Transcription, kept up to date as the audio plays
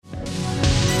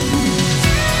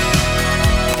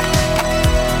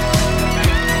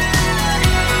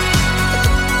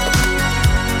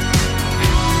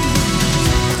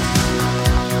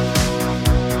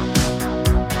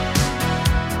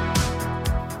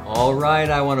All right,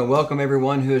 I want to welcome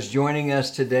everyone who is joining us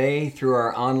today through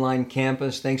our online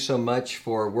campus. Thanks so much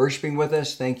for worshiping with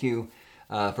us. Thank you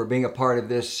for being a part of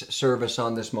this service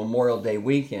on this Memorial Day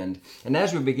weekend. And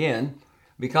as we begin,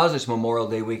 because it's Memorial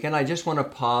Day weekend, I just want to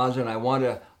pause and I want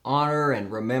to honor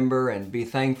and remember and be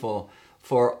thankful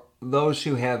for those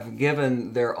who have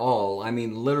given their all. I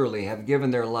mean, literally have given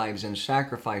their lives in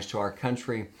sacrifice to our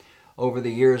country over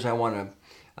the years. I want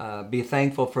to be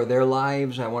thankful for their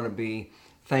lives. I want to be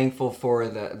thankful for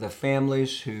the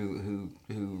families who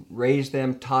raised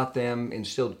them, taught them,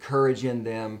 instilled courage in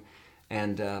them,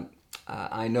 and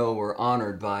I know we're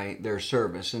honored by their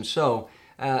service. And so,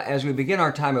 as we begin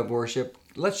our time of worship,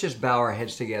 let's just bow our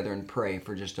heads together and pray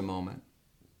for just a moment.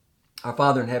 Our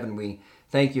Father in heaven, we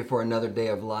thank you for another day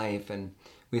of life, and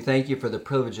we thank you for the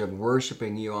privilege of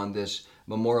worshiping you on this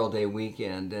Memorial Day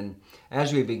weekend. And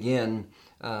as we begin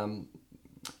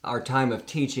our time of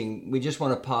teaching, we just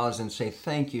want to pause and say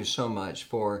thank you so much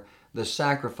for the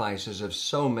sacrifices of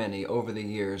so many over the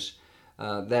years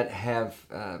that have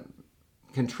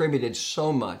contributed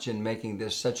so much in making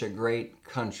this such a great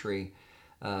country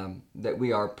that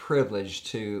we are privileged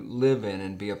to live in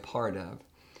and be a part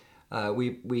of.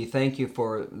 We thank you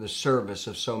for the service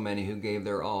of so many who gave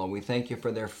their all. We thank you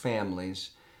for their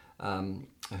families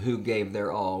who gave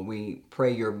their all. We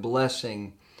pray your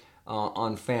blessing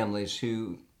on families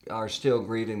who are still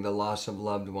grieving the loss of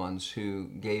loved ones who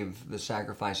gave the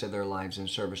sacrifice of their lives in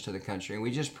service to the country. And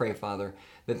we just pray, Father,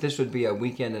 that this would be a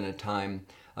weekend and a time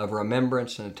of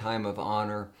remembrance and a time of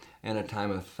honor and a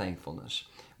time of thankfulness.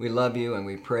 We love you and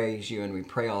we praise you, and we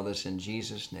pray all this in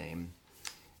Jesus' name.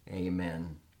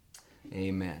 Amen.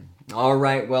 Amen. All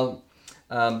right, well,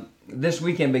 this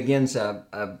weekend begins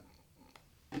a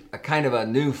kind of a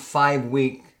new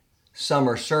 5-week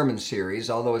summer sermon series,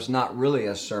 although it's not really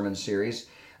a sermon series.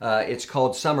 It's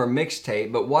called Summer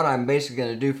Mixtape, but what I'm basically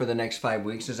going to do for the next 5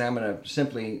 weeks is I'm going to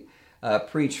simply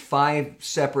preach 5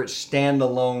 separate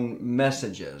standalone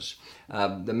messages.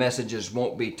 The messages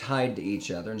won't be tied to each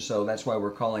other, and so that's why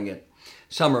we're calling it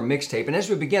Summer Mixtape. And as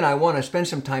we begin, I want to spend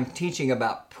some time teaching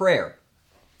about prayer.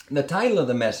 The title of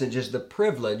the message is The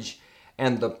Privilege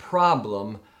and the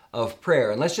Problem of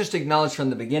Prayer. And let's just acknowledge from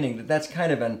the beginning that that's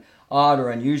kind of an odd or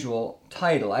unusual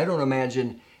title. I don't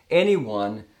imagine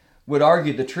anyone would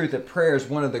argue the truth that prayer is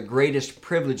one of the greatest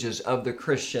privileges of the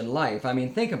Christian life. I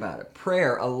mean, think about it.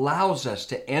 Prayer allows us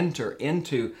to enter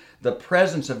into the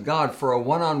presence of God for a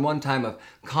one-on-one time of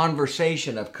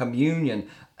conversation, of communion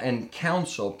and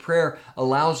counsel. Prayer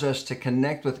allows us to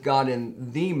connect with God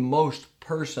in the most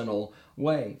personal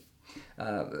way.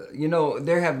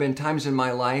 There have been times in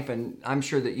my life, and I'm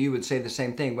sure that you would say the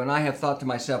same thing, when I have thought to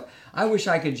myself, I wish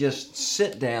I could just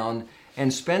sit down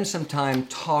and spend some time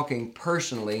talking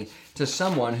personally to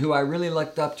someone who I really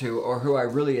looked up to or who I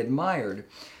really admired.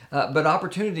 But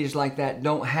opportunities like that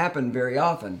don't happen very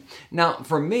often. Now,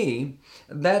 for me,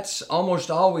 that's almost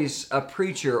always a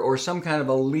preacher or some kind of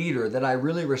a leader that I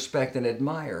really respect and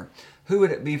admire. Who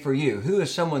would it be for you? Who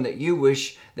is someone that you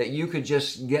wish that you could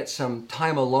just get some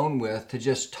time alone with to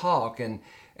just talk and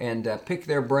pick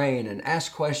their brain and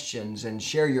ask questions and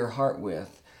share your heart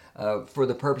with for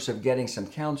the purpose of getting some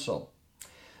counsel?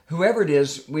 Whoever it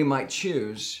is we might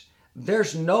choose,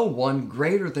 there's no one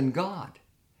greater than God.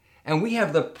 And we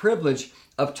have the privilege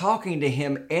of talking to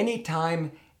Him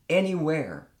anytime,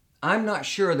 anywhere. I'm not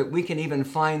sure that we can even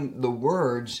find the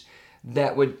words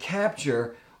that would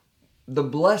capture the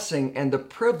blessing and the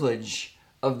privilege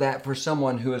of that for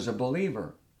someone who is a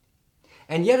believer.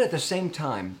 And yet at the same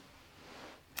time,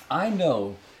 I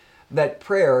know that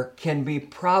prayer can be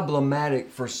problematic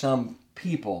for some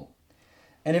people.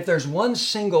 And if there's one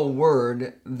single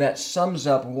word that sums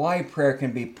up why prayer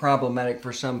can be problematic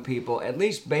for some people, at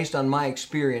least based on my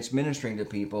experience ministering to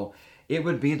people, it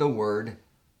would be the word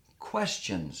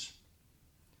questions.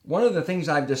 One of the things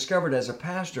I've discovered as a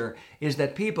pastor is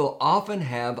that people often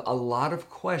have a lot of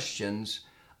questions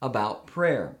about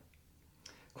prayer.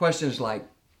 Questions like,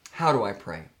 how do I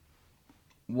pray?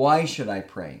 Why should I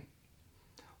pray?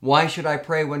 Why should I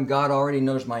pray when God already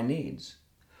knows my needs?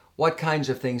 What kinds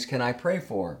of things can I pray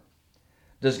for?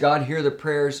 Does God hear the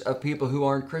prayers of people who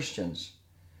aren't Christians?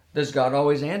 Does God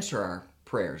always answer our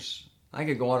prayers? I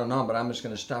could go on and on, but I'm just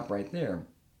going to stop right there.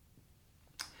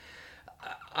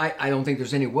 I don't think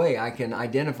there's any way I can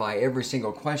identify every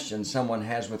single question someone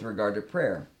has with regard to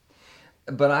prayer.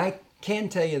 But I can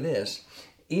tell you this,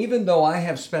 even though I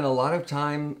have spent a lot of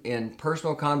time in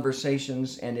personal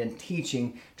conversations and in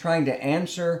teaching trying to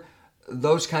answer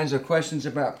those kinds of questions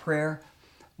about prayer,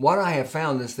 what I have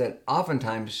found is that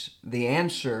oftentimes the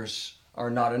answers are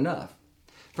not enough.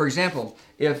 For example,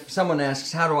 if someone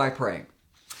asks, how do I pray?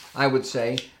 I would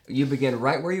say you begin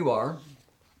right where you are.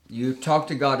 You talk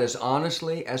to God as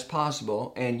honestly as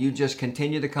possible, and you just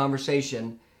continue the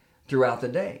conversation throughout the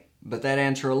day. But that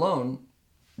answer alone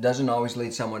doesn't always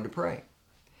lead someone to pray.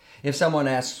 If someone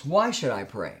asks, why should I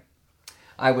pray?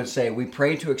 I would say we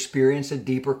pray to experience a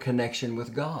deeper connection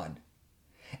with God.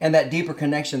 And that deeper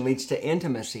connection leads to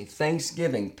intimacy,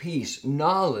 thanksgiving, peace,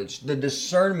 knowledge, the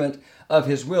discernment of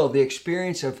His will, the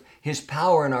experience of His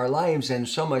power in our lives, and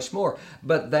so much more.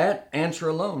 But that answer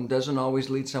alone doesn't always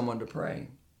lead someone to pray.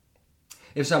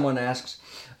 If someone asks,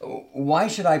 why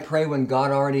should I pray when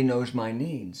God already knows my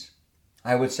needs?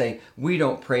 I would say we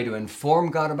don't pray to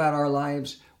inform God about our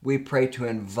lives. We pray to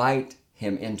invite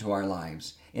Him into our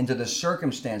lives, into the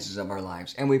circumstances of our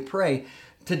lives. And we pray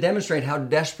to demonstrate how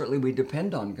desperately we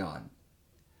depend on God.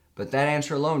 But that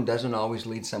answer alone doesn't always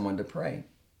lead someone to pray.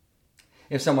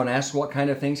 If someone asks, what kind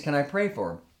of things can I pray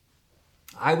for?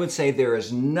 I would say there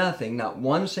is nothing, not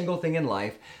one single thing in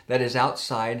life that is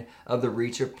outside of the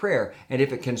reach of prayer. And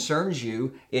if it concerns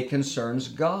you, it concerns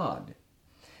God.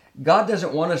 God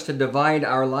doesn't want us to divide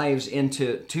our lives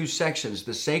into two sections,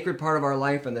 the sacred part of our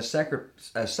life and the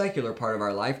secular part of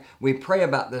our life. We pray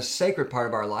about the sacred part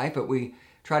of our life, but we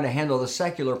try to handle the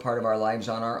secular part of our lives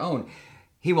on our own.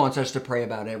 He wants us to pray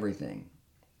about everything.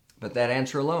 But that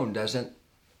answer alone doesn't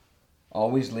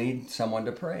always lead someone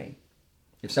to pray.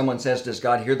 If someone says, does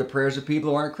God hear the prayers of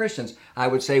people who aren't Christians? I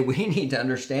would say we need to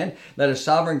understand that a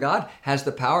sovereign God has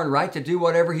the power and right to do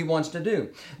whatever He wants to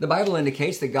do. The Bible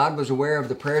indicates that God was aware of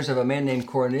the prayers of a man named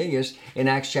Cornelius in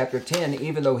Acts chapter 10,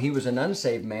 even though he was an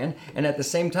unsaved man. And at the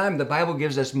same time, the Bible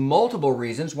gives us multiple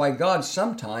reasons why God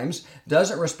sometimes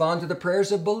doesn't respond to the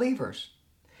prayers of believers.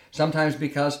 Sometimes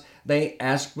because they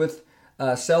ask with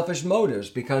selfish motives,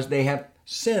 because they have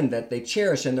sin that they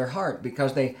cherish in their heart,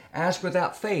 because they ask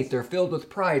without faith, they're filled with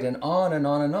pride, and on and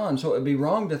on and on. So it would be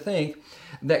wrong to think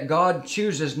that God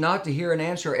chooses not to hear and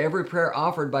answer every prayer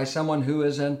offered by someone who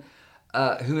is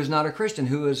not a Christian,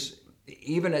 who is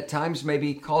even at times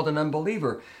maybe called an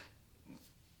unbeliever.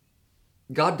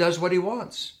 God does what He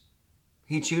wants.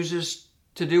 He chooses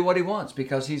to do what He wants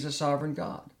because He's a sovereign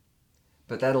God.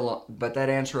 But that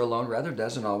answer alone rather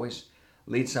doesn't always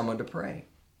lead someone to pray.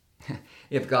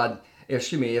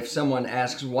 If someone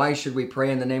asks, why should we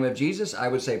pray in the name of Jesus? I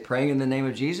would say praying in the name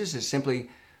of Jesus is simply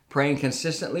praying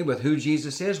consistently with who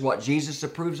Jesus is, what Jesus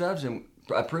approves of,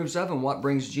 and what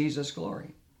brings Jesus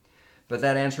glory. But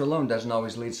that answer alone doesn't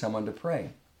always lead someone to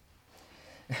pray.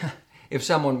 If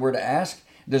someone were to ask,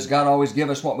 does God always give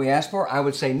us what we ask for? I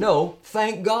would say no,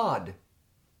 thank God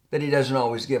that He doesn't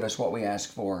always give us what we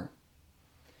ask for.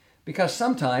 Because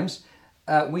sometimes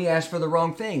we ask for the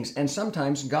wrong things, and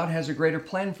sometimes God has a greater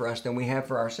plan for us than we have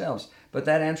for ourselves. But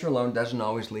that answer alone doesn't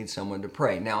always lead someone to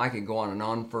pray. Now, I could go on and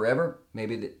on forever.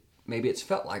 Maybe it's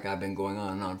felt like I've been going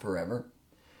on and on forever.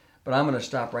 But I'm going to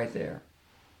stop right there.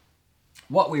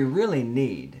 What we really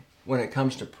need when it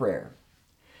comes to prayer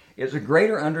is a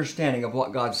greater understanding of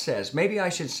what God says. Maybe I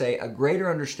should say a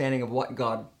greater understanding of what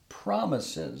God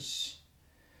promises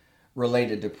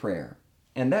related to prayer.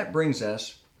 And that brings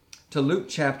us to Luke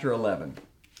chapter 11.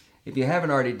 If you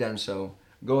haven't already done so,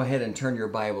 go ahead and turn your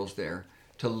Bibles there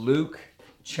to Luke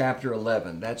chapter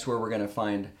 11. That's where we're going to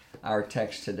find our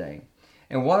text today.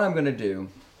 And what I'm going to do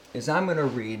is I'm going to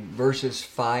read verses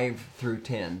 5 through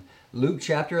 10. Luke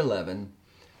chapter 11,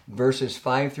 verses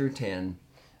 5 through 10.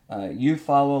 You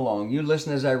follow along. You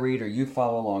listen as I read, or you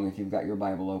follow along if you've got your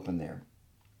Bible open there.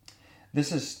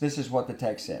 This is what the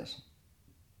text says.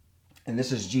 And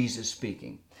this is Jesus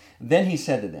speaking. Then He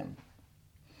said to them,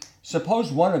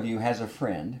 suppose one of you has a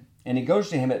friend, and he goes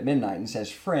to him at midnight and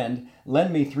says, friend,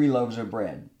 lend me 3 loaves of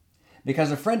bread,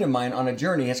 because a friend of mine on a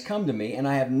journey has come to me, and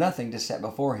I have nothing to set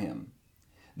before him.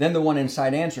 Then the one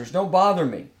inside answers, don't bother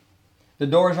me. The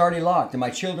door is already locked, and my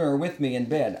children are with me in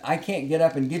bed. I can't get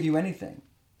up and give you anything.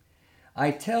 I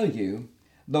tell you,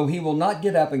 though he will not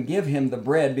get up and give him the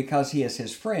bread because he is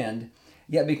his friend,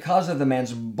 yet because of the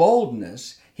man's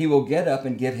boldness, he will get up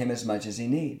and give him as much as he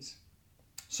needs.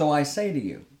 So I say to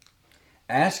you,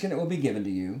 ask and it will be given to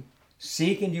you,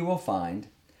 seek and you will find,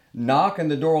 knock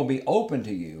and the door will be open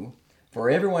to you, for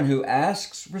everyone who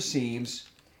asks receives,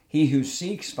 he who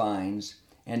seeks finds,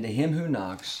 and to him who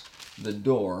knocks, the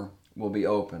door will be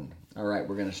open. All right,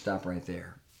 we're going to stop right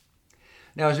there.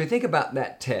 Now, as we think about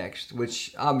that text,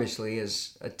 which obviously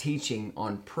is a teaching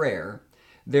on prayer,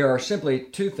 there are simply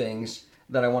 2 things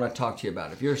that I want to talk to you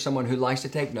about. If you're someone who likes to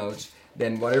take notes,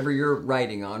 then whatever you're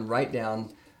writing on, write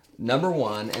down number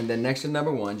 1, and then next to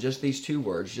number 1, just these 2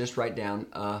 words, just write down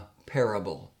a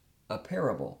parable. A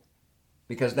parable.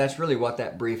 Because that's really what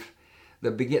that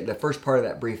the first part of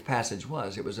that brief passage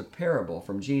was. It was a parable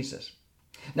from Jesus.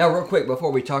 Now, real quick,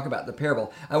 before we talk about the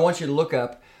parable, I want you to look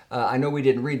up, I know we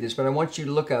didn't read this, but I want you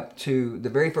to look up to the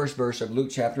very first verse of Luke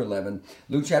chapter 11.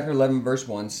 Luke chapter 11, verse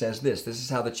 1 says this. This is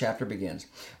how the chapter begins.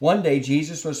 One day,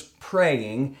 Jesus was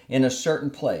praying in a certain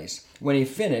place. When he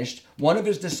finished, one of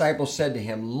his disciples said to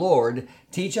him, Lord,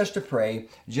 teach us to pray,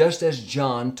 just as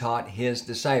John taught his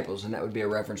disciples. And that would be a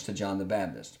reference to John the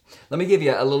Baptist. Let me give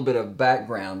you a little bit of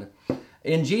background.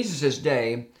 In Jesus'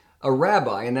 day, a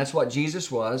rabbi, and that's what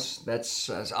Jesus was. That's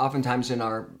oftentimes in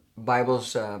our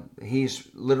Bibles, he's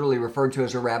literally referred to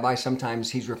as a rabbi.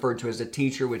 Sometimes he's referred to as a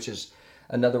teacher, which is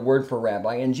another word for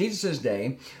rabbi. In Jesus'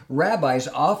 day, rabbis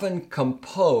often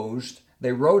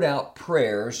they wrote out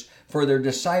prayers for their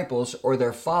disciples or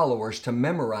their followers to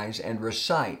memorize and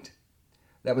recite.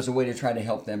 That was a way to try to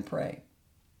help them pray.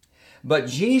 But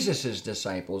Jesus'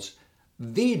 disciples,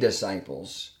 the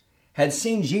disciples, had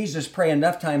seen Jesus pray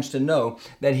enough times to know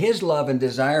that his love and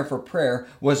desire for prayer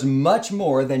was much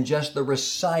more than just the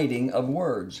reciting of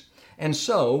words. And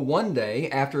so, one day,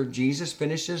 after Jesus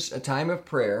finishes a time of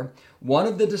prayer, one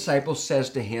of the disciples says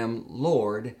to him,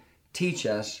 Lord, teach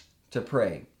us to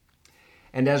pray.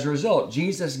 And as a result,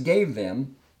 Jesus gives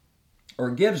them,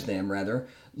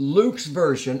 Luke's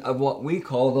version of what we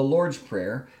call the Lord's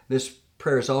Prayer. This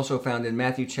prayer is also found in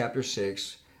Matthew chapter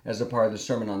 6 as a part of the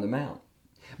Sermon on the Mount.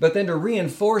 But then to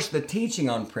reinforce the teaching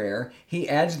on prayer, he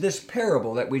adds this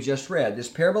parable that we just read, this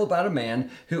parable about a man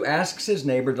who asks his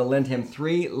neighbor to lend him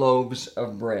 3 loaves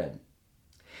of bread.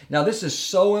 Now this is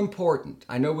so important.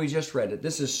 I know we just read it.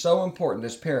 This is so important,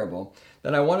 this parable,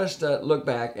 that I want us to look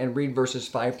back and read verses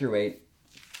 5 through 8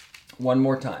 one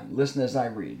more time. Listen as I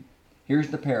read. Here's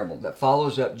the parable that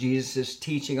follows up Jesus'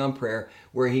 teaching on prayer,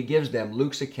 where he gives them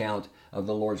Luke's account of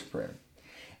the Lord's Prayer.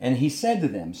 And he said to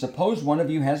them, suppose one of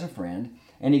you has a friend,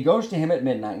 and he goes to him at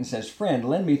midnight and says, Friend,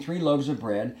 lend me 3 loaves of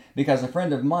bread, because a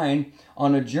friend of mine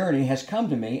on a journey has come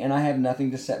to me, and I have nothing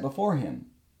to set before him.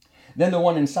 Then the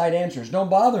one inside answers,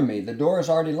 Don't bother me. The door is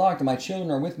already locked, and my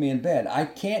children are with me in bed. I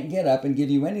can't get up and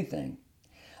give you anything.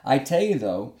 I tell you,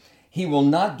 though, he will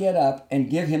not get up and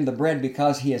give him the bread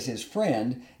because he is his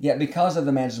friend, yet because of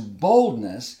the man's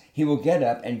boldness, he will get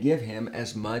up and give him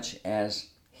as much as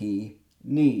he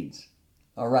needs.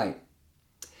 All right.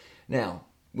 Now,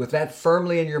 with that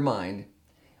firmly in your mind,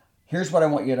 here's what I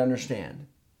want you to understand.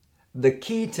 The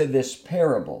key to this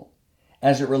parable,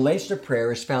 as it relates to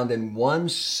prayer, is found in one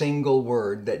single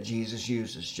word that Jesus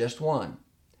uses, just one.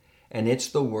 And it's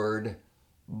the word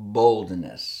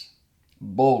boldness.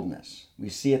 Boldness. We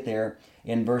see it there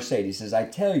in verse 8. He says, I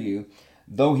tell you,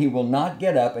 though he will not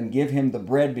get up and give him the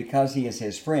bread because he is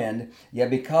his friend, yet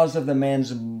because of the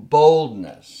man's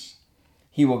boldness,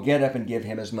 he will get up and give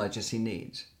him as much as he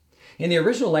needs. In the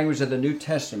original language of the New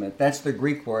Testament, that's the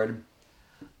Greek word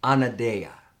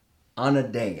anadeia.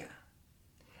 Anadeia.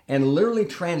 And literally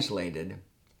translated,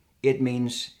 it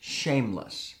means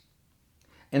shameless.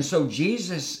 And so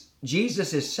Jesus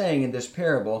is saying in this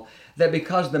parable that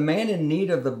because the man in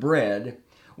need of the bread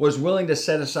was willing to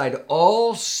set aside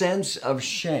all sense of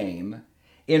shame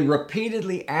in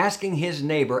repeatedly asking his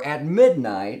neighbor at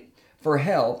midnight for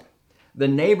help, the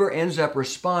neighbor ends up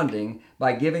responding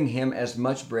by giving him as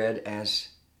much bread as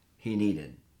he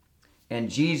needed. And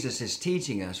Jesus is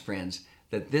teaching us, friends,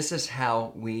 that this is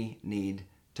how we need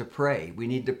to pray. We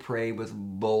need to pray with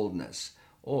boldness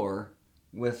or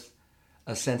with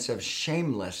a sense of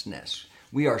shamelessness.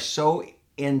 We are so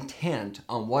intent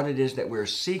on what it is that we're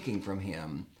seeking from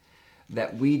him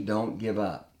that we don't give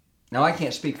up. Now, I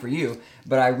can't speak for you,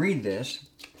 but I read this,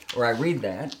 or I read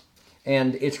that,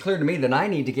 and it's clear to me that I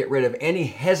need to get rid of any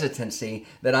hesitancy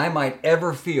that I might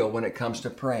ever feel when it comes to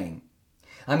praying.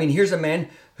 I mean, here's a man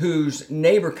whose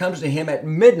neighbor comes to him at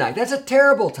midnight. That's a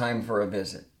terrible time for a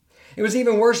visit. It was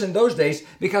even worse in those days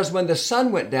because when the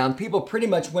sun went down, people pretty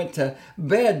much went to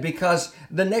bed because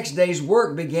the next day's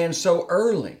work began so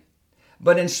early.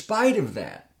 But in spite of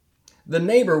that, the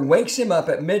neighbor wakes him up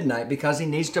at midnight because he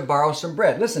needs to borrow some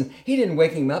bread. Listen, he didn't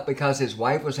wake him up because his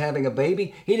wife was having a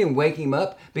baby. He didn't wake him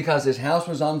up because his house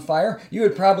was on fire. You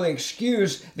would probably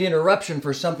excuse the interruption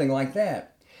for something like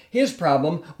that. His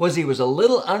problem was he was a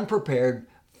little unprepared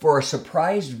for a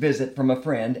surprise visit from a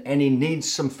friend, and he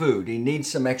needs some food. He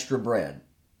needs some extra bread.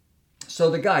 So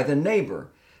the guy, the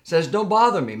neighbor, says, Don't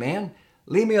bother me, man.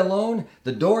 Leave me alone.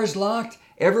 The door is locked.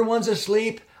 Everyone's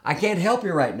asleep. I can't help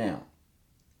you right now.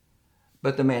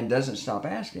 But the man doesn't stop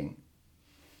asking.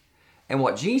 And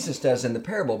what Jesus does in the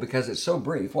parable, because it's so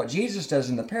brief, what Jesus does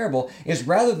in the parable is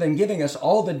rather than giving us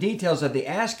all the details of the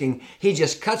asking, he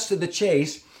just cuts to the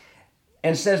chase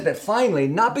and says that finally,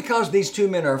 not because these two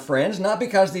men are friends, not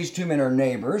because these two men are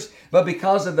neighbors, but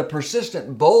because of the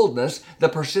persistent boldness, the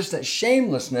persistent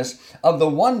shamelessness of the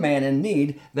one man in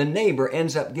need, the neighbor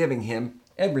ends up giving him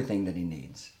everything that he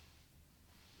needs.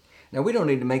 Now, we don't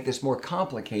need to make this more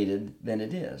complicated than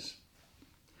it is.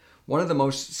 One of the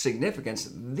most significant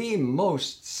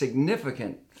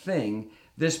thing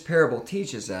this parable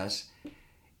teaches us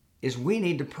is we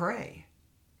need to pray.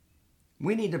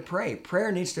 We need to pray.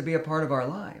 Prayer needs to be a part of our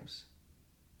lives.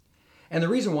 And the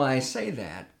reason why I say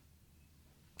that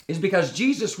is because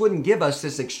Jesus wouldn't give us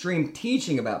this extreme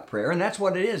teaching about prayer, and that's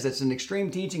what it is. It's an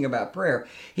extreme teaching about prayer.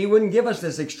 He wouldn't give us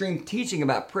this extreme teaching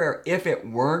about prayer if it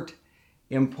weren't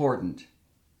important.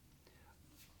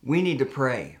 We need to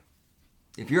pray.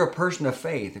 If you're a person of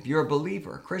faith, if you're a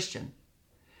believer, a Christian,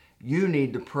 you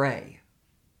need to pray.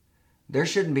 There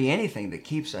shouldn't be anything that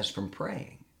keeps us from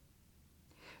praying.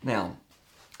 Now,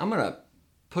 I'm going to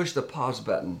push the pause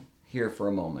button here for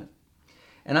a moment.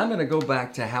 And I'm going to go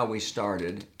back to how we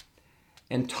started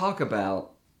and talk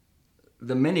about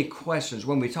the many questions,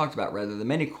 the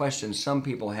many questions some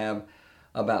people have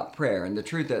about prayer. And the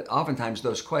truth that oftentimes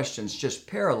those questions just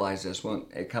paralyze us when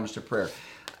it comes to prayer.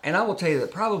 And I will tell you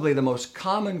that probably the most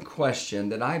common question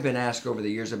that I've been asked over the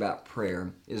years about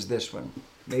prayer is this one.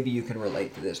 Maybe you can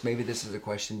relate to this. Maybe this is a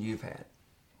question you've had.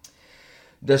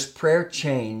 Does prayer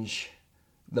change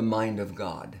the mind of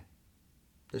God?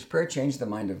 Does prayer change the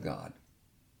mind of God?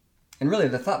 And really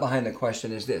the thought behind the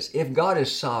question is this. If God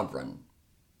is sovereign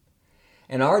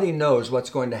and already knows what's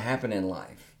going to happen in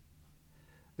life,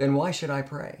 then why should I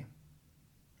pray?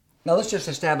 Now let's just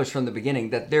establish from the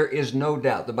beginning that there is no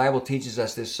doubt. The Bible teaches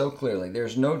us this so clearly.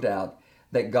 There's no doubt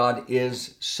that God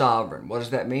is sovereign. What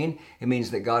does that mean? It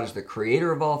means that God is the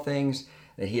creator of all things,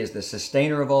 that He is the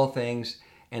sustainer of all things,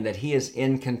 and that He is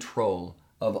in control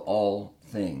of all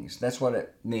things. That's what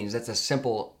it means. That's a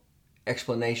simple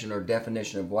explanation or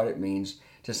definition of what it means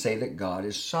to say that God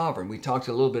is sovereign. We talked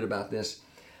a little bit about this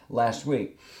last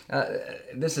week.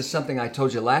 This is something I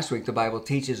told you last week. The Bible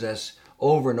teaches us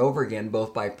over and over again,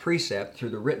 both by precept, through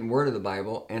the written word of the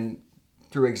Bible, and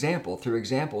through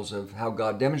examples of how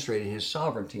God demonstrated His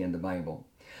sovereignty in the Bible.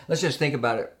 Let's just think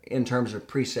about it in terms of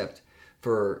precept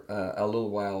for a little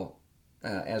while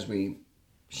as we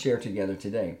share together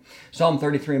today. Psalm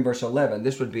 33 and verse 11,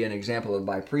 this would be an example of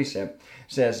by precept,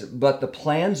 says, "But the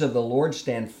plans of the Lord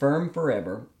stand firm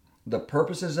forever, the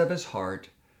purposes of His heart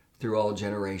through all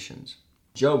generations."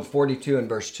 Job 42 and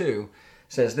verse 2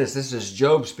 says this. This is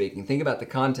Job speaking. Think about the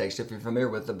context if you're familiar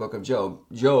with the book of Job.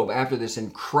 Job, after this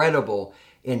incredible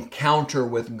encounter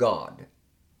with God,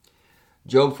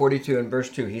 Job 42 and verse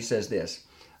 2, he says this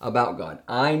about God.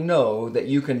 "I know that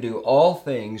you can do all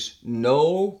things.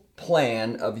 No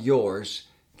plan of yours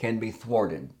can be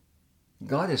thwarted."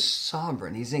 God is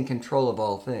sovereign. He's in control of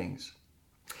all things.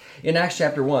 In Acts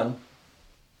chapter 1,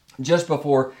 just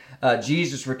before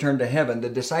Jesus returned to heaven, the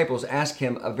disciples asked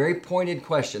Him a very pointed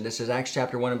question. This is Acts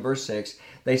chapter 1 and verse 6.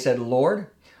 They said, "Lord,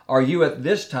 are you at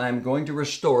this time going to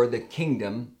restore the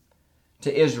kingdom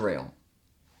to Israel?"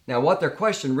 Now, what their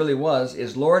question really was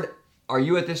is, Lord, are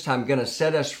you at this time going to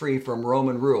set us free from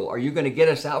Roman rule? Are you going to get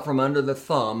us out from under the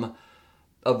thumb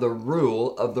of the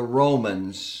rule of the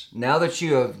Romans? Now that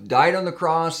you have died on the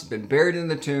cross, been buried in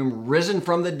the tomb, risen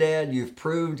from the dead, you've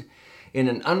proved in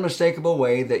an unmistakable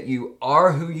way that you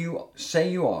are who you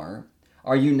say you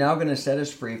are you now going to set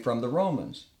us free from the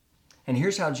Romans? And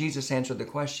here's how Jesus answered the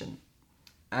question.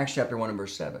 Acts chapter 1 and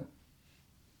verse 7.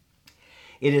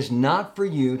 "It is not for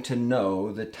you to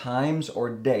know the times or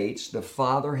dates the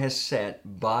Father has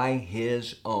set by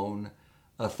His own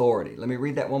authority." Let me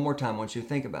read that one more time once you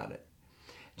think about it.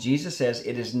 Jesus says,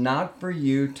 it is not for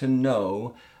you to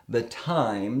know the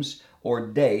times or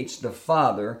dates the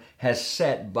Father has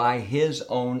set by His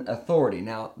own authority.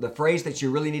 Now, the phrase that you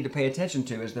really need to pay attention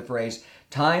to is the phrase,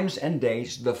 times and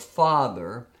dates the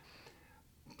Father,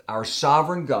 our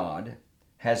sovereign God,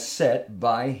 has set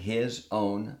by His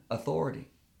own authority.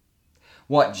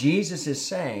 What Jesus is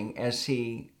saying as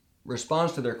He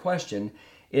responds to their question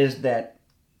is that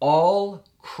all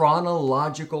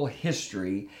chronological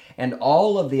history and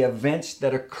all of the events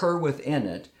that occur within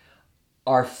it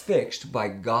are fixed by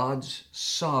God's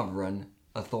sovereign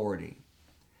authority.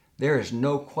 There is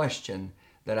no question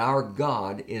that our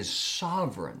God is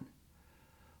sovereign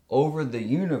over the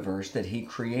universe that He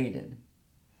created.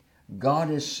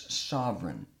 God is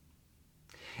sovereign.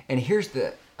 And here's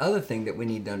the other thing that we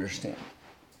need to understand.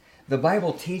 The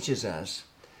Bible teaches us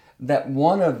that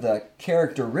one of the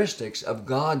characteristics of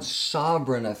God's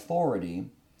sovereign authority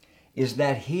is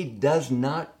that He does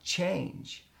not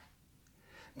change.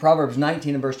 Proverbs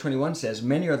 19 and verse 21 says,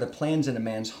 "Many are the plans in a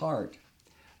man's heart,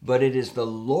 but it is the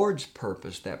Lord's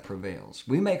purpose that prevails.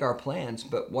 We make our plans,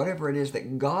 but whatever it is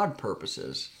that God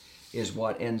purposes is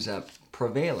what ends up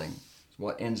prevailing,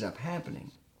 what ends up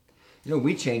happening. You know,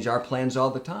 we change our plans all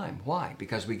the time. Why?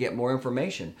 Because we get more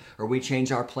information, or we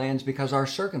change our plans because our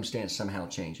circumstance somehow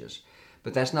changes.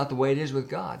 But that's not the way it is with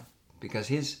God, because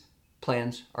His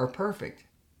plans are perfect,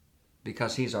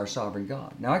 because He's our sovereign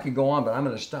God. Now, I could go on, but I'm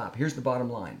going to stop. Here's the bottom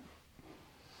line.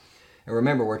 And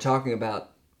remember, we're talking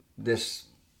about this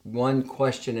one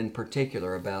question in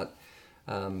particular about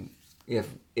if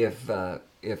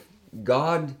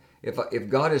God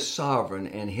is sovereign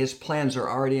and His plans are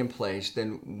already in place,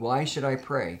 then why should I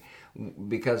pray?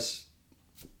 Because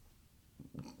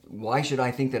why should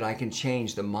I think that I can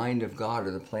change the mind of God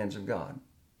or the plans of God?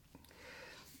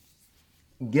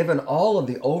 Given all of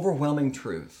the overwhelming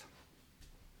truth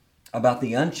about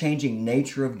the unchanging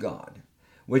nature of God,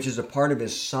 which is a part of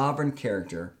His sovereign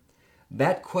character,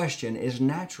 that question is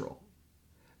natural.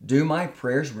 Do my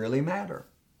prayers really matter?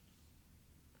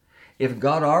 If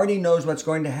God already knows what's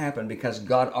going to happen because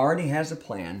God already has a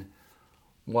plan,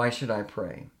 why should I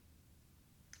pray?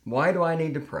 Why do I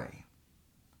need to pray?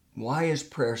 Why is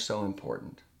prayer so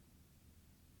important?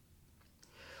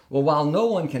 Well, while no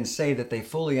one can say that they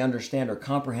fully understand or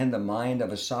comprehend the mind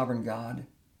of a sovereign God,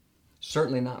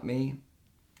 certainly not me,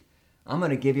 I'm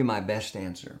going to give you my best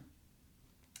answer.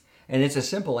 And it's a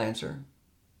simple answer,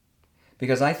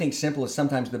 because I think simple is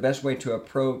sometimes the best way to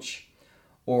approach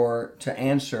or to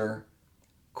answer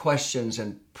questions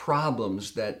and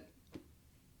problems that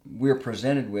we're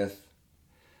presented with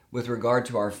regard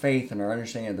to our faith and our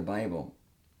understanding of the Bible.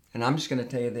 And I'm just going to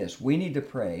tell you this. We need to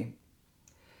pray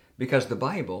because the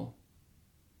Bible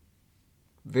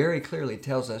very clearly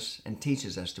tells us and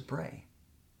teaches us to pray.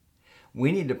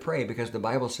 We need to pray because the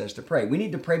Bible says to pray. We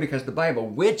need to pray because the Bible,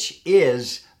 which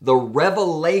is the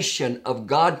revelation of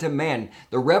God to man,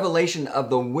 the revelation of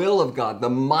the will of God, the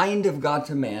mind of God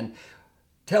to man,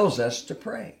 tells us to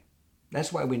pray.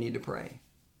 That's why we need to pray.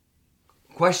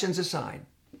 Questions aside,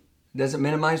 it doesn't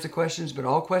minimize the questions, but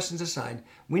all questions aside,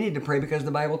 we need to pray because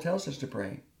the Bible tells us to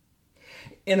pray.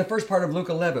 In the first part of Luke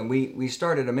 11, we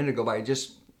started a minute ago by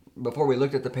just before we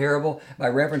looked at the parable, by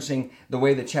referencing the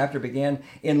way the chapter began.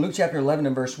 In Luke chapter 11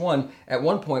 and verse 1, at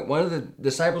one point, one of the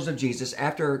disciples of Jesus,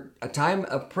 after a time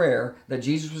of prayer that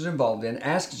Jesus was involved in,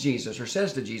 asks Jesus, or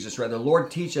says to Jesus rather, Lord,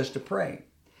 teach us to pray.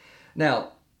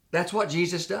 Now, that's what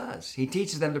Jesus does. He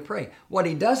teaches them to pray. What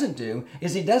He doesn't do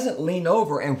is He doesn't lean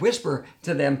over and whisper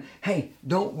to them, hey,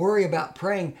 don't worry about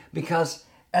praying, because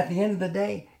at the end of the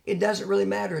day, it doesn't really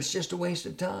matter. It's just a waste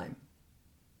of time.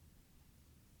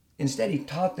 Instead, He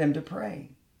taught them to pray.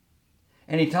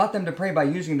 And He taught them to pray by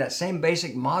using that same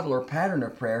basic model or pattern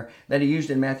of prayer that He used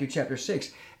in Matthew chapter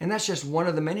 6. And that's just one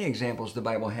of the many examples the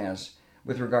Bible has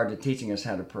with regard to teaching us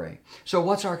how to pray. So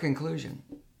what's our conclusion?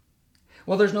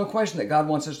 Well, there's no question that God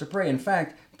wants us to pray. In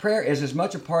fact, prayer is as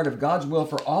much a part of God's will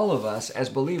for all of us as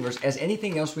believers as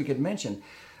anything else we could mention.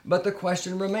 But the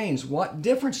question remains, what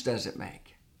difference does it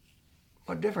make?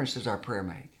 What difference does our prayer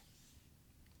make?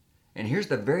 And here's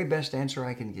the very best answer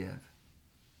I can give.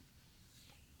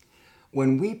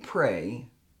 When we pray,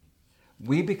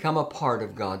 we become a part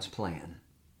of God's plan.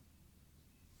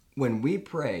 When we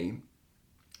pray,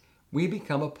 we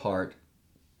become a part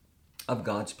of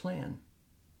God's plan.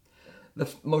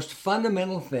 The most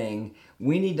fundamental thing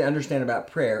we need to understand about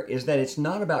prayer is that it's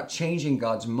not about changing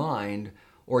God's mind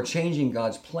or changing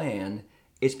God's plan.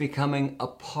 It's becoming a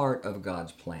part of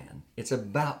God's plan. It's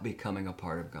about becoming a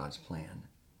part of God's plan.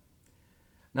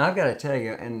 Now, I've got to tell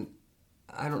you, and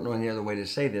I don't know any other way to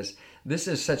say this, this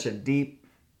is such a deep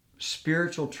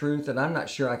spiritual truth that I'm not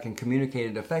sure I can communicate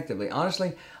it effectively.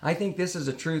 Honestly, I think this is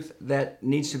a truth that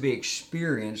needs to be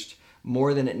experienced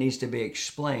more than it needs to be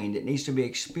explained. It needs to be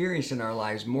experienced in our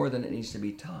lives more than it needs to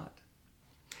be taught.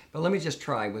 But let me just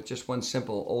try with just one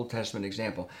simple Old Testament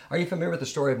example. Are you familiar with the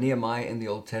story of Nehemiah in the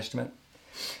Old Testament?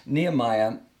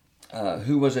 Nehemiah,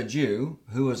 who was a Jew,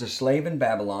 who was a slave in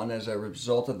Babylon as a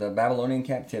result of the Babylonian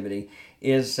captivity,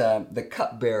 is the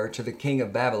cupbearer to the king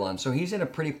of Babylon. So he's in a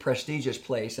pretty prestigious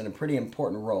place and a pretty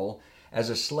important role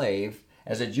as a slave,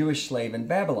 as a Jewish slave in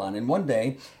Babylon. And one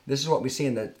day, this is what we see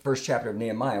in the first chapter of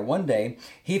Nehemiah, one day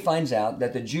he finds out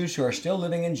that the Jews who are still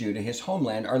living in Judah, his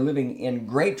homeland, are living in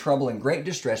great trouble and great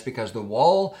distress because the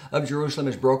wall of Jerusalem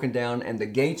is broken down and the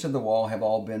gates of the wall have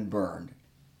all been burned.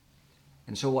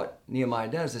 And so what Nehemiah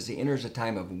does is he enters a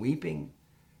time of weeping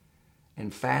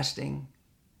and fasting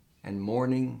and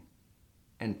mourning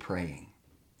and praying.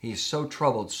 He's so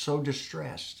troubled, so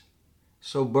distressed,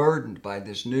 so burdened by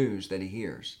this news that he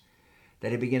hears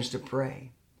that he begins to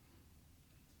pray.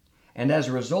 And as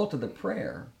a result of the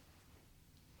prayer,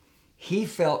 he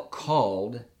felt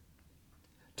called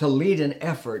to lead an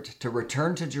effort to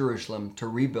return to Jerusalem to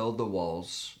rebuild the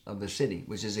walls of the city,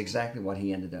 which is exactly what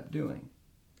he ended up doing.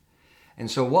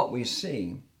 And so what we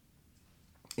see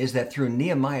is that through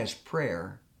Nehemiah's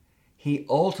prayer, he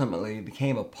ultimately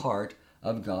became a part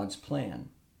of God's plan.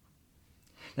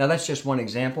 Now, that's just one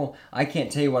example. I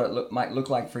can't tell you what it might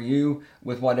look like for you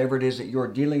with whatever it is that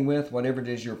you're dealing with, whatever it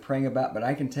is you're praying about, but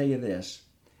I can tell you this.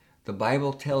 The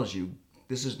Bible tells you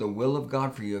this is the will of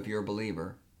God for you if you're a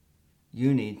believer.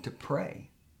 You need to pray.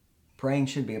 Praying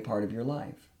should be a part of your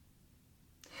life.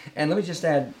 And let me just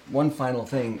add one final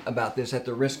thing about this at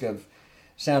the risk of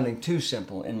sounding too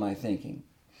simple in my thinking.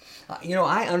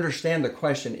 I understand the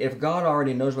question, if God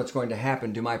already knows what's going to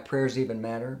happen, do my prayers even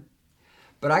matter?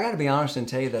 But I got to be honest and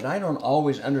tell you that I don't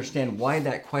always understand why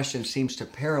that question seems to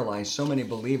paralyze so many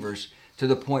believers to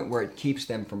the point where it keeps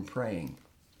them from praying.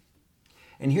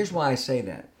 And here's why I say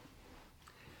that.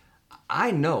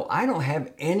 I know I don't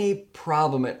have any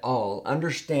problem at all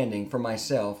understanding for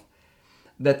myself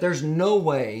that there's no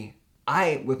way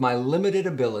I, with my limited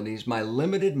abilities, my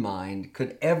limited mind,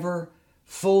 could ever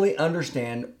fully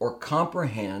understand or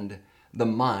comprehend the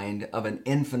mind of an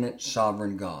infinite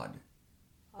sovereign God.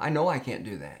 I know I can't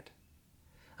do that.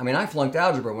 I mean, I flunked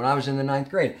algebra when I was in the 9th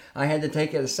grade. I had to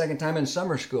take it a second time in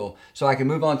summer school so I could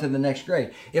move on to the next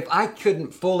grade. If I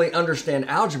couldn't fully understand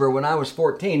algebra when I was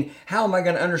 14, how am I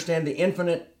going to understand the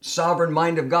infinite sovereign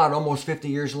mind of God almost 50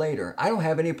 years later? I don't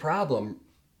have any problem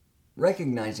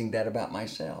recognizing that about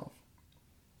myself.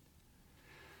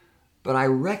 But I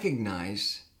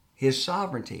recognize His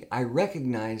sovereignty. I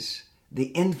recognize the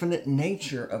infinite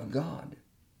nature of God.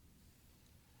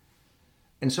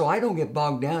 And so I don't get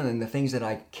bogged down in the things that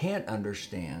I can't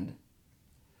understand.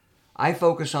 I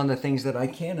focus on the things that I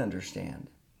can understand.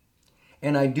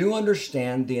 And I do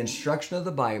understand the instruction of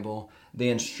the Bible, the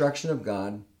instruction of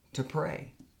God to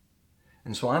pray.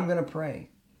 And so I'm going to pray.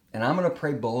 And I'm going to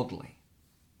pray boldly.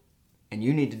 And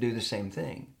you need to do the same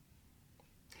thing.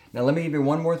 Now let me give you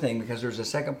one more thing because there's a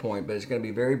second point, but it's going to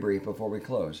be very brief before we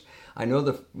close. I know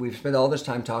that we've spent all this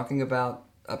time talking about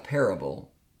a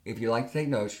parable. If you like to take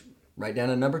notes, write down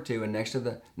a number 2, and next to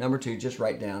the number 2, just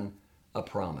write down a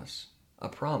promise. A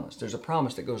promise. There's a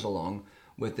promise that goes along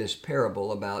with this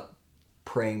parable about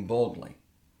praying boldly.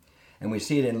 And we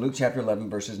see it in Luke chapter 11,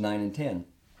 verses 9 and 10.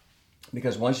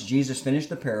 Because once Jesus finished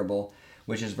the parable,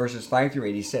 which is verses 5 through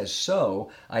 8, he says, "So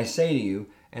I say to you,"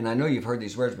 and I know you've heard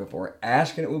these words before,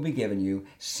 "ask and it will be given you,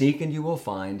 seek and you will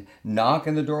find, knock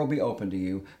and the door will be opened to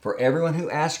you. For everyone who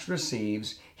asks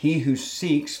receives, he who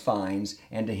seeks finds,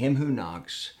 and to him who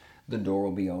knocks, the door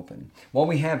will be open." What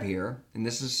we have here, and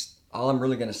this is all I'm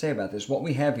really going to say about this, what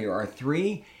we have here are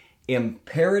 3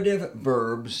 imperative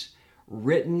verbs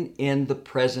written in the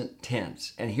present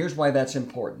tense. And here's why that's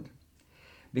important.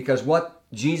 Because what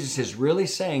Jesus is really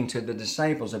saying to the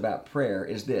disciples about prayer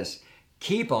is this: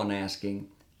 keep on asking,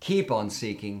 keep on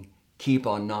seeking, keep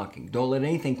on knocking. Don't let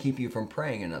anything keep you from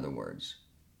praying, in other words.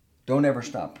 Don't ever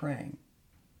stop praying.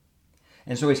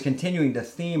 And so he's continuing the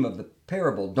theme of the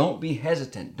parable. Don't be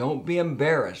hesitant. Don't be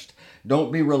embarrassed.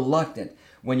 Don't be reluctant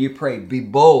when you pray. Be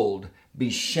bold. Be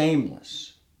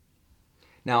shameless.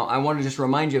 Now, I want to just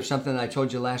remind you of something that I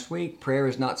told you last week. Prayer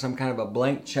is not some kind of a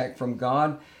blank check from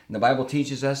God. And the Bible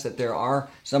teaches us that there are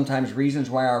sometimes reasons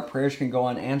why our prayers can go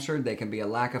unanswered. They can be a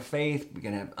lack of faith. We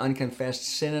can have unconfessed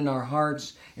sin in our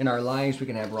hearts, in our lives. We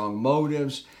can have wrong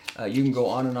motives. You can go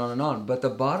on and on and on. But the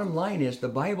bottom line is the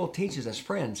Bible teaches us,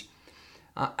 friends,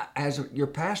 as your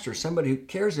pastor, somebody who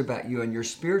cares about you and your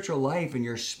spiritual life and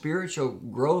your spiritual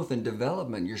growth and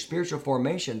development, your spiritual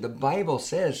formation, the Bible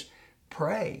says,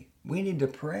 pray. We need to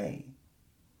pray.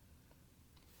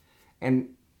 And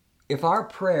if our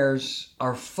prayers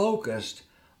are focused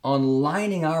on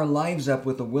lining our lives up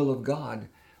with the will of God,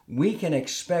 we can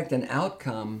expect an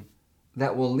outcome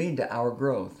that will lead to our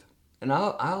growth. And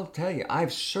I'll tell you,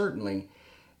 I've certainly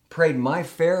prayed my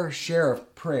fair share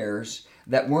of prayers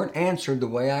that weren't answered the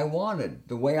way I wanted,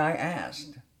 the way I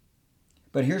asked.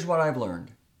 But here's what I've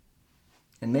learned.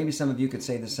 And maybe some of you could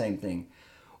say the same thing.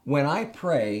 When I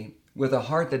pray with a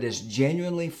heart that is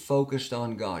genuinely focused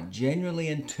on God, genuinely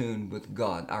in tune with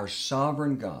God, our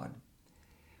sovereign God,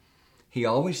 He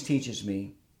always teaches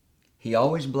me. He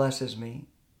always blesses me.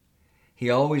 He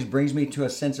always brings me to a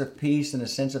sense of peace and a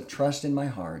sense of trust in my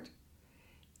heart,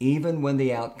 even when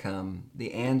the outcome,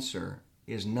 the answer,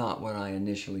 is not what I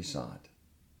initially sought.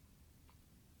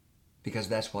 Because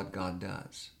that's what God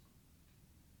does.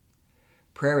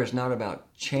 Prayer is not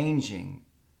about changing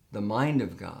the mind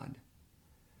of God.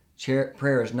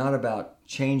 Prayer is not about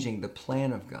changing the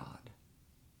plan of God.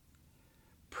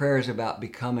 Prayer is about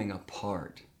becoming a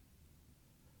part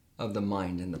of the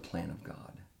mind and the plan of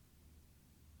God.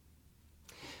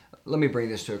 Let me bring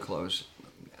this to a close.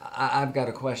 I've got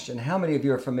a question. How many of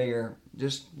you are familiar,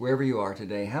 just wherever you are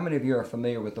today, how many of you are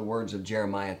familiar with the words of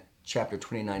Jeremiah chapter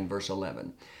 29, verse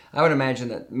 11? I would imagine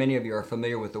that many of you are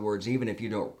familiar with the words, even if you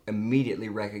don't immediately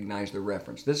recognize the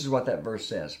reference. This is what that verse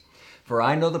says. For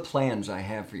I know the plans I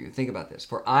have for you. Think about this.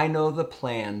 For I know the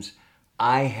plans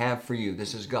I have for you.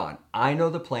 This is God. I know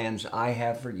the plans I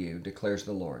have for you, declares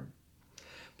the Lord.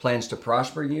 Plans to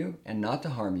prosper you and not to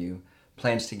harm you.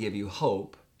 Plans to give you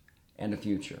hope and a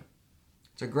future.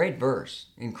 It's a great verse,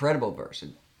 incredible verse.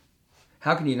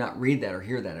 How can you not read that or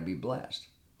hear that and be blessed?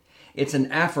 It's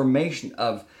an affirmation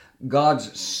of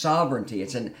God's sovereignty.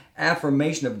 It's an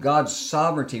affirmation of God's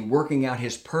sovereignty working out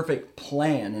His perfect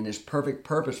plan and His perfect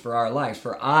purpose for our lives.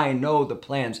 For I know the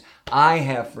plans I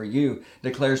have for you,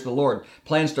 declares the Lord.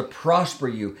 Plans to prosper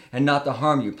you and not to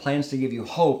harm you. Plans to give you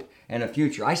hope and a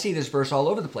future. I see this verse all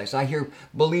over the place. I hear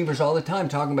believers all the time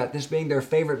talking about this being their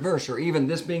favorite verse or even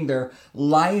this being their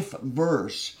life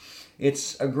verse.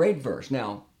 It's a great verse.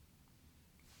 Now,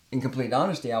 in complete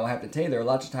honesty, I will have to tell you there are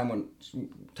lots of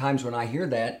times when I hear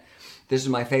that, this is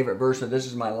my favorite verse or this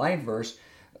is my life verse,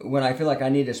 when I feel like I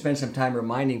need to spend some time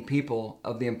reminding people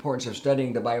of the importance of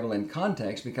studying the Bible in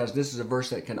context, because this is a verse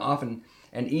that can often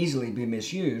and easily be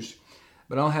misused.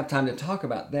 But I don't have time to talk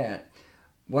about that.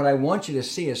 What I want you to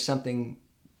see is something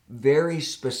very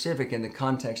specific in the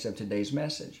context of today's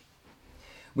message.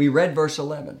 We read verse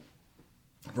 11.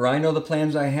 For I know the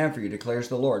plans I have for you, declares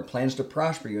the Lord. Plans to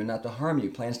prosper you and not to harm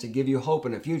you. Plans to give you hope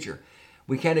and a future.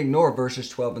 We can't ignore verses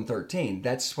 12 and 13.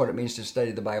 That's what it means to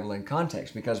study the Bible in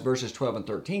context, because verses 12 and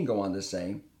 13 go on to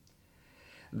say,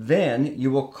 Then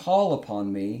you will call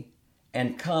upon me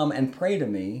and come and pray to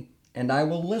me, and I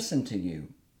will listen to you.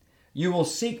 You will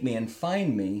seek me and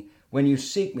find me when you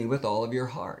seek me with all of your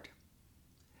heart.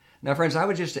 Now, friends, I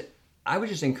would just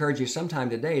encourage you sometime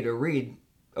today to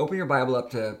open your Bible up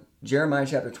to Jeremiah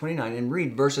chapter 29 and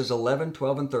read verses 11,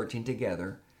 12, and 13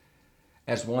 together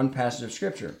as one passage of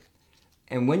Scripture.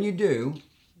 And when you do,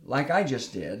 like I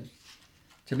just did,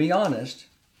 to be honest,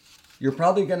 it's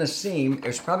probably going to seem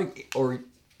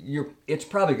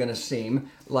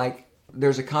like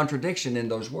there's a contradiction in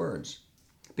those words.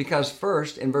 Because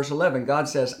first, in verse 11, God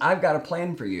says, I've got a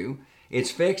plan for you.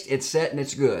 It's fixed, it's set, and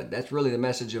it's good. That's really the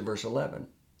message of verse 11.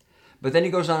 But then he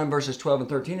goes on in verses 12 and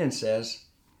 13 and says,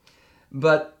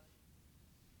 But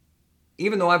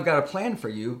even though I've got a plan for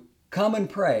you, come and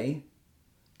pray,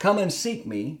 come and seek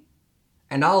me,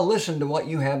 and I'll listen to what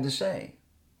you have to say.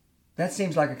 That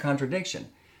seems like a contradiction.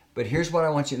 But here's what I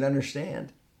want you to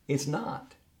understand. It's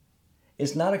not.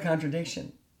 It's not a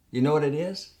contradiction. You know what it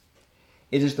is?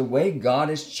 It is the way God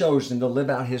has chosen to live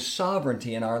out His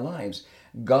sovereignty in our lives.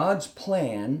 God's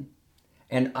plan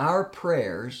and our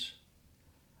prayers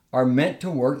are meant to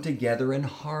work together in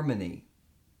harmony.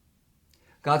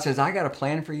 God says, I got a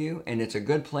plan for you, and it's a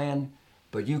good plan,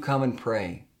 but you come and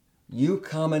pray. You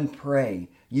come and pray.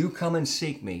 You come and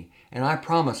seek me, and I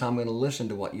promise I'm going to listen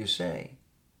to what you say.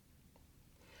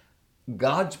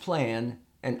 God's plan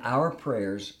and our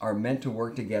prayers are meant to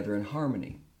work together in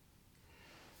harmony.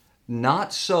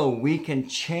 Not so we can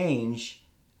change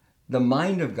the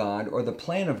mind of God or the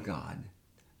plan of God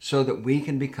so that we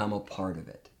can become a part of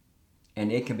it,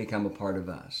 and it can become a part of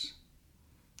us.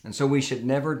 And so we should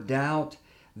never doubt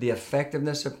the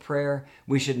effectiveness of prayer.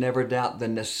 We should never doubt the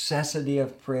necessity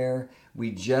of prayer.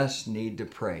 We just need to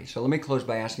pray. So let me close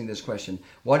by asking this question.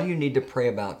 What do you need to pray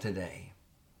about today?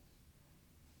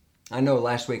 I know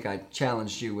last week I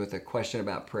challenged you with a question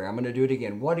about prayer. I'm going to do it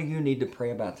again. What do you need to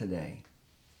pray about today?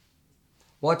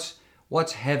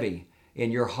 What's heavy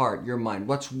in your heart, your mind?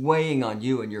 What's weighing on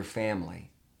you and your family?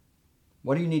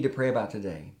 What do you need to pray about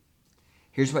today?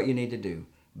 Here's what you need to do.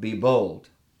 Be bold.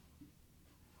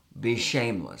 Be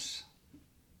shameless.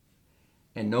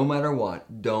 And no matter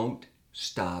what, don't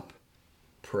stop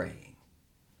praying.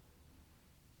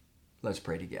 Let's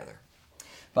pray together.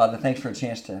 Father, thanks for a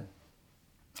chance to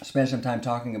spend some time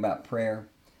talking about prayer,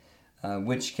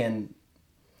 which can,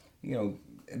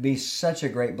 be such a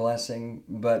great blessing,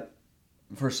 but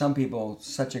for some people,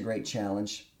 such a great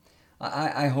challenge.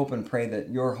 I hope and pray that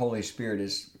your Holy Spirit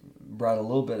has brought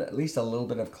at least a little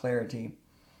bit of clarity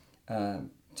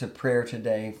to prayer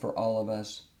today for all of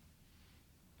us.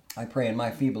 I pray in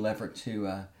my feeble effort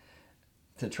to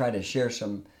try to share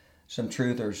some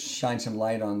truth or shine some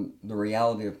light on the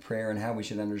reality of prayer and how we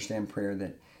should understand prayer,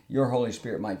 that your Holy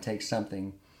Spirit might take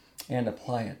something and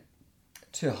apply it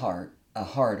to a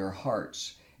heart or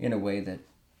hearts in a way that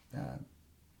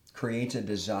creates a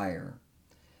desire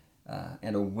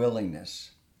and a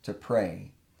willingness to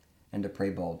pray and to pray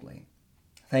boldly.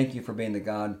 Thank you for being the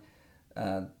God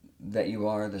that you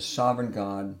are the sovereign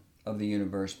God of the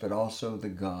universe, but also the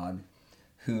God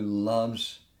who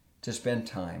loves to spend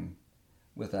time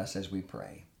with us as we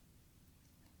pray.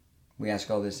 We ask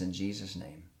all this in Jesus'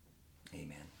 name.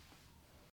 Amen.